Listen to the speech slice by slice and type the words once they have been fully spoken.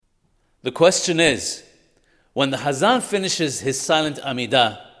The question is, when the Hazzan finishes his silent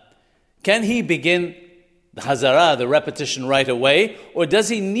Amidah, can he begin the Hazara, the repetition, right away, or does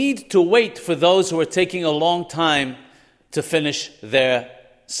he need to wait for those who are taking a long time to finish their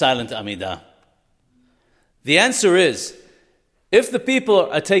silent Amidah? The answer is, if the people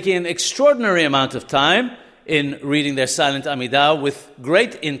are taking an extraordinary amount of time in reading their silent Amidah with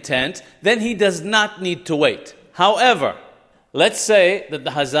great intent, then he does not need to wait. However, let's say that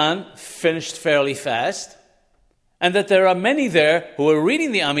the Hazzan finished fairly fast, and that there are many there who are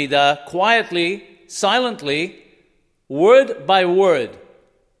reading the Amidah quietly, silently, word by word,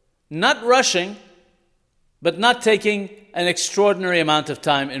 not rushing, but not taking an extraordinary amount of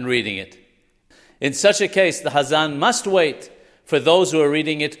time in reading it. In such a case, the Hazzan must wait for those who are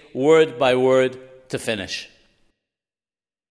reading it word by word to finish.